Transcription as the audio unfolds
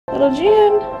Little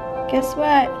June, guess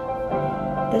what?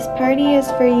 This party is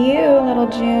for you, little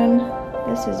June.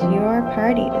 This is your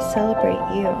party to celebrate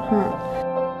you, huh?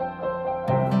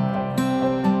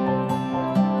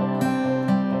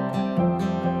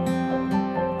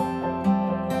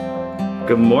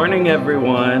 Good morning,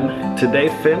 everyone. Today,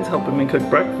 Finn's helping me cook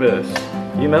breakfast.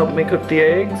 You gonna help me cook the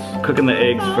eggs? Cooking the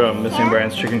eggs from Miss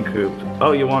Brian's chicken coop.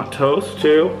 Oh, you want toast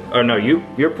too? Or no,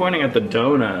 you're pointing at the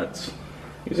donuts.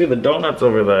 You see the donuts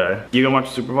over there. You gonna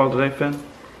watch Super Bowl today, Finn?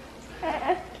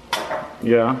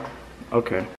 Yeah?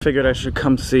 Okay. Figured I should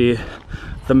come see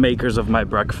the makers of my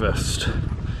breakfast.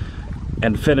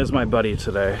 And Finn is my buddy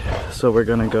today. So we're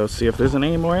gonna go see if there's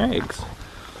any more eggs.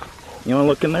 You wanna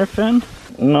look in there, Finn?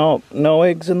 No, no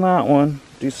eggs in that one.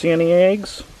 Do you see any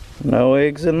eggs? No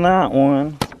eggs in that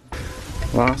one.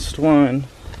 Last one.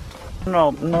 No,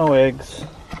 no eggs.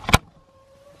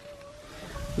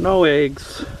 No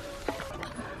eggs.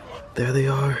 There they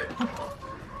are.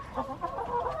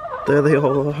 There they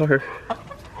all are.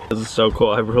 This is so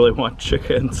cool. I really want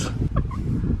chickens.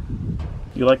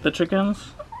 You like the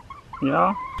chickens?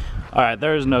 Yeah? Alright,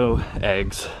 there's no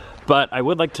eggs. But I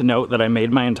would like to note that I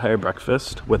made my entire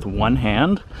breakfast with one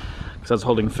hand because I was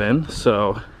holding Finn,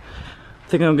 so I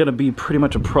think I'm gonna be pretty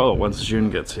much a pro once June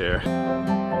gets here.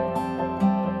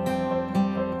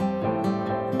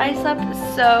 I slept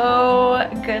so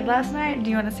good last night.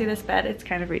 Do you want to see this bed? It's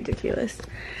kind of ridiculous.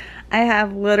 I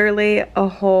have literally a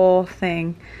whole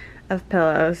thing of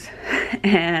pillows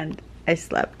and I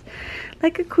slept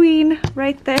like a queen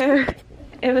right there.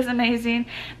 It was amazing.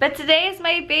 But today is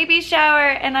my baby shower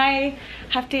and I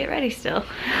have to get ready still.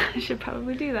 I should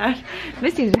probably do that.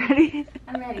 Missy's ready.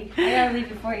 I'm ready. I gotta leave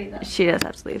before you though. She does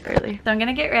have to leave early. So I'm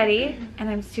gonna get ready and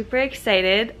I'm super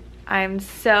excited. I'm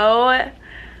so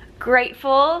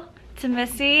grateful to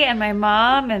Missy and my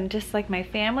mom and just like my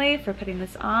family for putting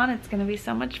this on. It's gonna be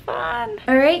so much fun.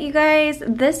 All right, you guys,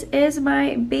 this is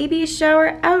my baby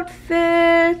shower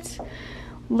outfit.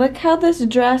 Look how this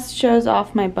dress shows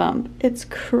off my bump. It's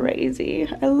crazy.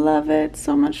 I love it.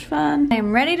 So much fun. I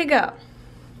am ready to go.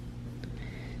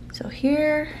 So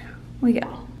here we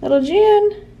go. Little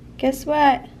June, guess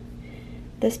what?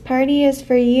 This party is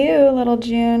for you, little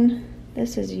June.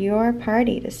 This is your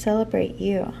party to celebrate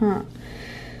you, huh?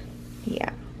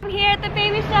 Yeah. I'm here at the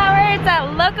baby shower. It's at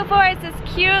Locavore. It's this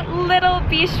cute little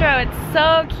bistro. It's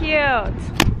so cute.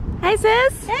 Hi,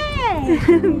 sis. Hey.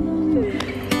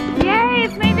 Yay,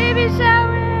 it's my baby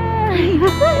shower!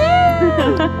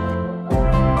 Woohoo!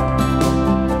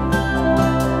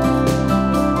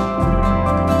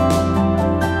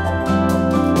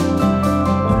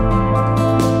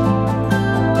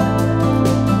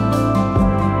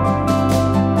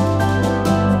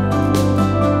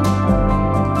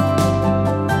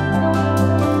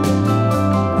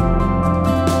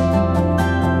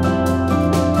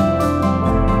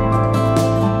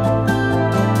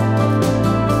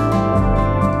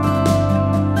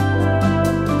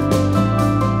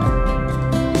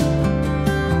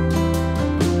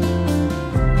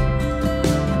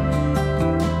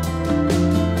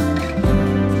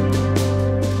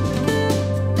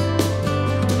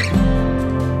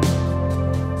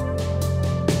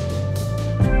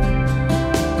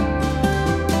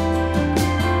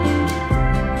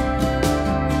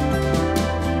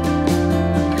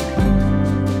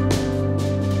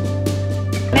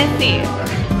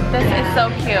 This is so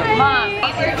cute. Mom,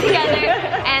 we're together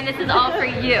and this is all for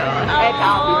you. Oh, it's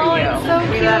all for you. It's so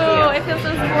cute. I feel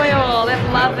so spoiled. I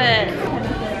love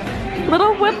it.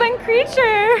 Little woodland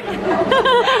creature.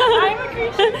 I'm a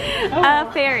creature. Oh.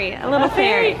 A fairy. A little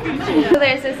fairy. So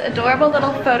there's this adorable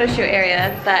little photo shoot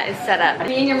area that is set up.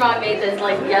 Me and your mom made this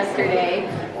like yesterday.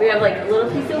 We have like a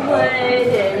little piece of wood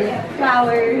and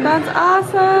flowers. That's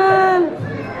awesome.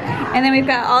 And then we've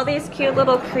got all these cute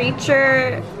little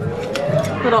creature,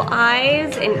 little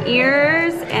eyes and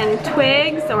ears and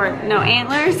twigs, or no,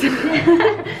 antlers.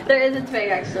 There is a twig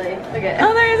actually. Look at it.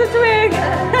 Oh, there is a twig.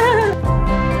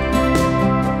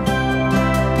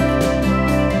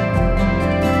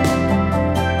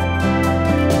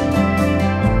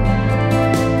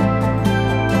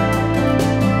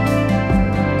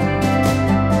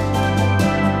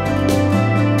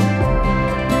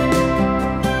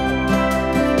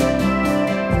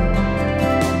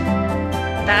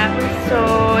 That was so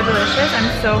delicious. I'm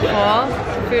so full.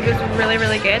 The food was really,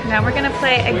 really good. Now we're gonna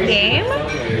play a game.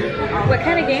 What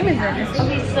kind of game is it?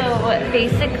 Okay, so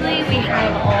basically we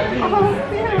have all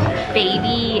these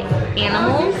baby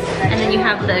animals, and then you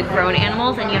have the grown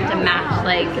animals, and you have to match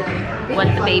like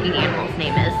what the baby animal's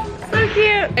name is. So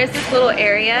cute. There's this little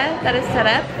area that is set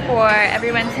up for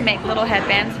everyone to make little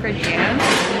headbands for June.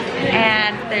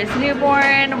 And there's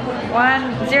newborn,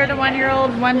 0 to 1 year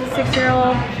old, 1 to 6 year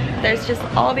old. There's just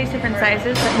all these different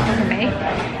sizes that people can make.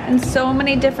 And so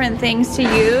many different things to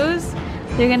use.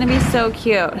 They're gonna be so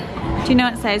cute. Do you know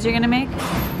what size you're gonna make?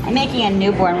 I'm making a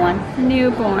newborn one.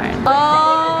 Newborn.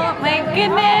 Oh my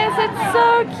goodness, it's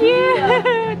so cute.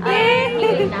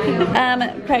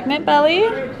 Pregnant belly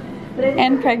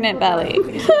and pregnant belly.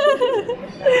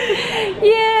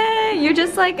 Yeah, you're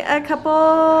just like a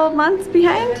couple months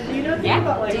behind?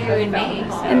 Yeah, due in May.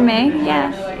 In May,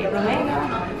 yeah.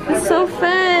 It's so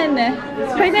fun.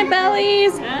 Pregnant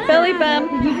bellies, belly bump,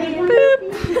 boop.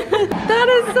 That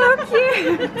is so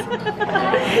cute.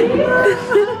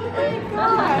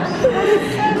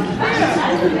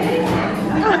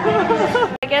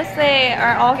 I guess they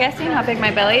are all guessing how big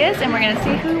my belly is, and we're gonna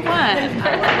see who won.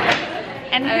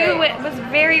 And who was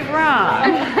very wrong.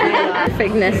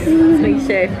 Perfectness. Let's make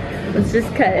sure. Let's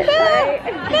just cut it.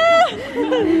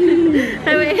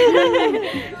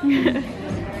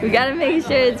 We gotta make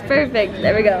sure it's perfect.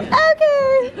 There we go.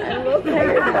 Okay. And we'll cut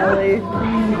your belly.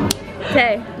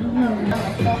 Okay.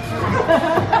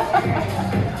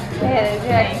 Okay, there's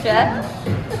your extra.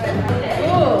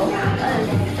 Ooh, that is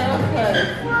so close.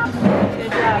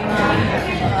 Good job, Mom.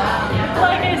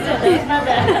 Like I said, that's not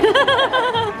bad.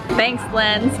 Thanks,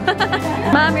 Lens.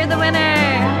 Mom, you're the winner.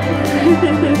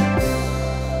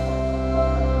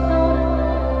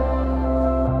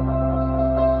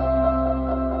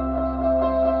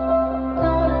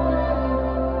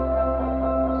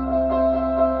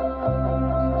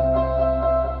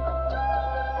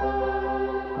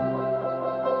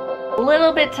 A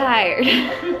little bit tired.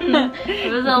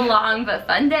 It was a long but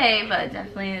fun day, but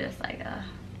definitely just like a...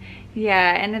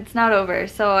 Yeah, and it's not over,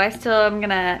 so I still am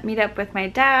gonna meet up with my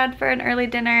dad for an early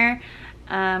dinner,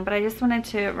 but I just wanted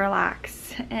to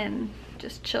relax and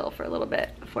just chill for a little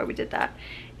bit before we did that,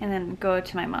 and then go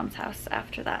to my mom's house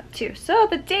after that too. So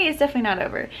the day is definitely not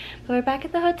over, but we're back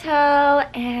at the hotel,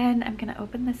 and I'm gonna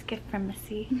open this gift from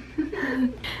Missy.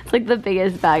 It's like the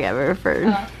biggest bag ever for...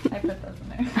 Oh, I put those in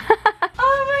there.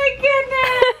 Oh my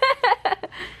goodness!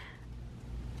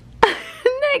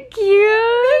 Isn't that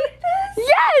cute?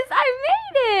 Yes, I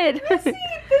made it! Missy,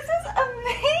 this is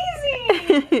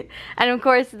amazing! And of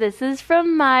course, this is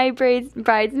from my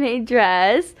bridesmaid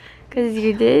dress, because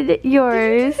you did yours.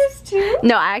 Did you do this too?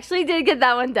 No, I actually did get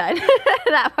that one done.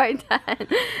 That part done. I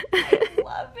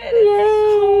love it. It's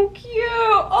so cute.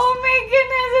 Oh my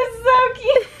goodness, it's so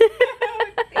cute.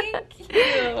 Thank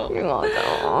you. You're welcome.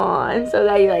 Aw, I'm so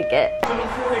glad you like it.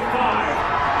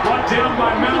 45, brought down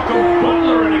by Malcolm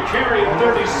Butler and a carry of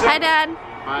 36. Hi, Dad.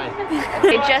 Hi.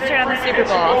 They just turned on the Super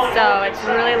Bowl, so it's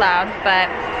really loud, but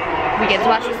we get to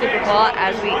watch the Super Bowl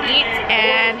as we eat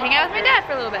and hang out with my dad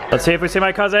for a little bit. Let's see if we see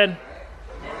my cousin.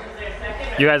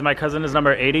 You guys, my cousin is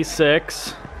number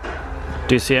 86.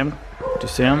 Do you see him? Do you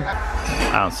see him?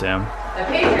 I don't see him.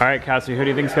 All right, Cassie, who do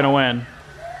you think's gonna win?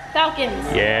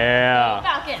 Falcons. Yeah,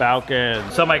 Falcons.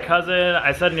 Falcons. So my cousin,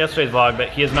 I said in yesterday's vlog, but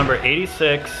he is number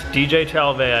 86, DJ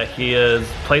Chalvea. He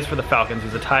plays for the Falcons.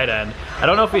 He's a tight end. I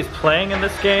don't know if he's playing in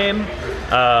this game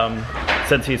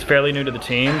since he's fairly new to the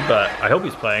team, but I hope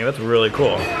he's playing. That's really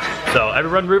cool. So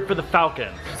everyone root for the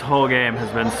Falcons. This whole game has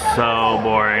been so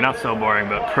boring. Not so boring,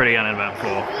 but pretty uneventful.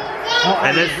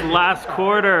 And this last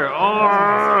quarter,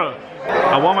 oh,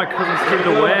 I want my cousin's team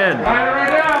to win.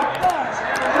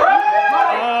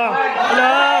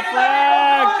 No,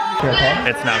 flag!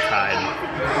 It's now tied.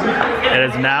 It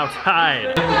is now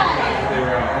tied.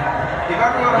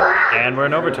 And we're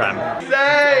in overtime.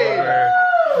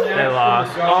 They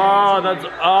lost. Oh, that's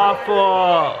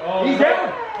awful. He's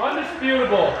down.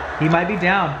 Undisputable. He might be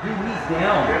down. He's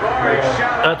down.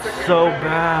 That's so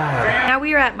bad. Now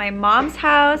we are at my mom's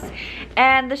house,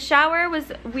 and the shower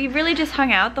was, we really just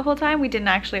hung out the whole time. We didn't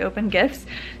actually open gifts.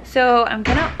 So I'm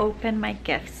gonna open my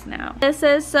gifts now. This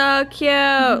is so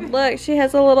cute. Look, she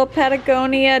has a little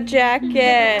Patagonia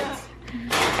jacket.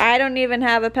 I don't even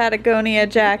have a Patagonia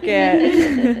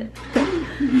jacket.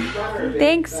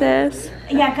 Thanks, sis.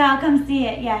 Yeah, Kyle, come see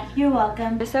it. Yeah, you're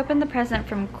welcome. Just opened the present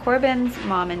from Corbin's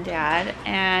mom and dad,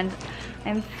 and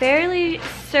I'm fairly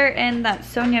certain that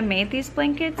Sonia made these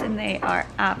blankets, and they are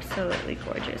absolutely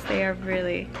gorgeous. They are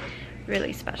really,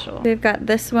 really special. We've got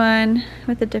this one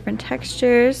with the different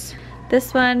textures.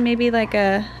 This one, maybe like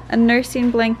a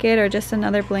nursing blanket or just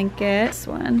another blanket. This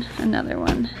one, another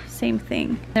one, same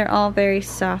thing. They're all very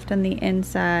soft on the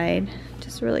inside,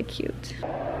 just really cute.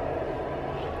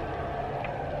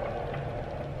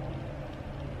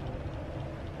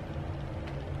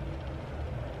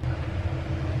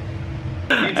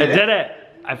 I did it.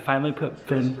 I finally put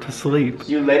Finn to sleep.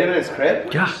 You laid him in his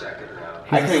crib? Yeah. I He's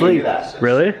couldn't asleep. do that.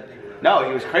 Really? No,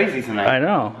 he was crazy tonight. I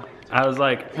know. I was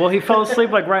like, well, he fell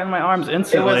asleep like right in my arms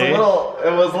instantly. It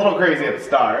was a little crazy at the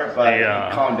start, but he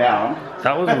calmed down.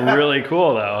 That was really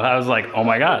cool though. I was like, oh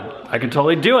my God, I can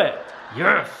totally do it.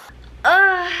 Yes.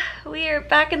 We are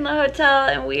back in the hotel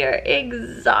and we are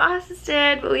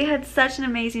exhausted, but we had such an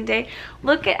amazing day.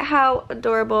 Look at how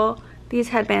adorable these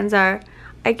headbands are.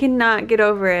 I cannot get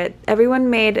over it. Everyone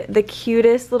made the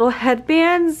cutest little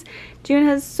headbands. June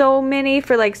has so many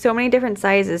for like so many different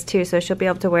sizes too, so she'll be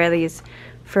able to wear these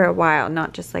for a while,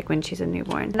 not just like when she's a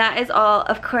newborn. And that is all,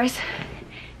 of course,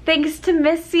 thanks to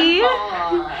Missy.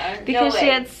 Because she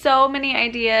had so many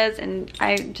ideas, and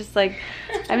I'm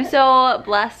so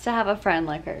blessed to have a friend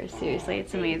like her. Seriously,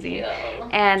 it's amazing.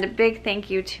 And a big thank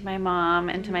you to my mom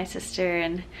and to my sister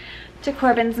and to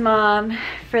Corbin's mom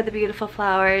for the beautiful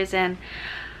flowers, and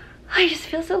I just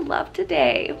feel so loved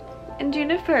today. And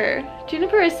Juniper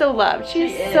is so loved.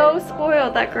 She's so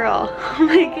spoiled, that girl. Oh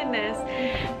my goodness.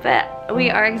 But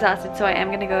we are exhausted, so I am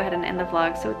gonna go ahead and end the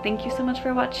vlog. So thank you so much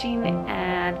for watching,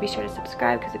 and be sure to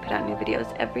subscribe because we put out new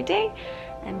videos every day.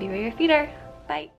 And be where your feet are. Bye.